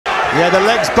Yeah, the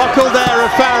legs buckled there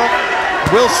of Farrell.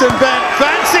 Wilson Bent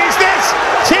fancies this,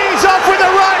 tees off with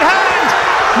the right hand.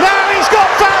 Now he's got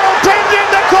Farrell pinned in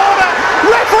the corner.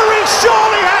 Referee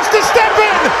surely has to step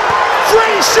in. 3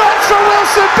 shots for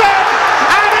Wilson Bent,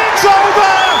 and it's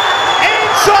over.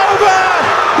 It's over.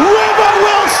 River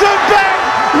Wilson Bent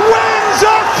wins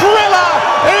a thriller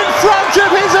in front of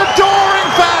his adoring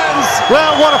fans.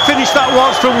 Well, what a finish that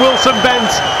was from Wilson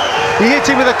Bent. He hit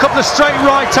him with a couple of straight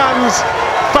right hands.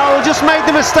 Farrell just made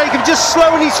the mistake of just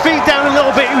slowing his feet down a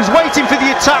little bit. He was waiting for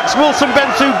the attacks. Wilson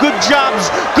Bent threw good jabs,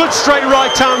 good straight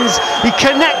right hands. He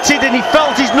connected and he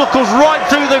felt his knuckles right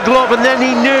through the glove, and then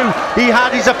he knew he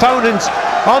had his opponent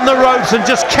on the ropes and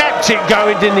just kept it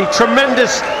going, didn't he?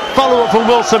 Tremendous follow-up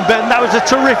from Wilson Bent. That was a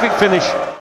terrific finish.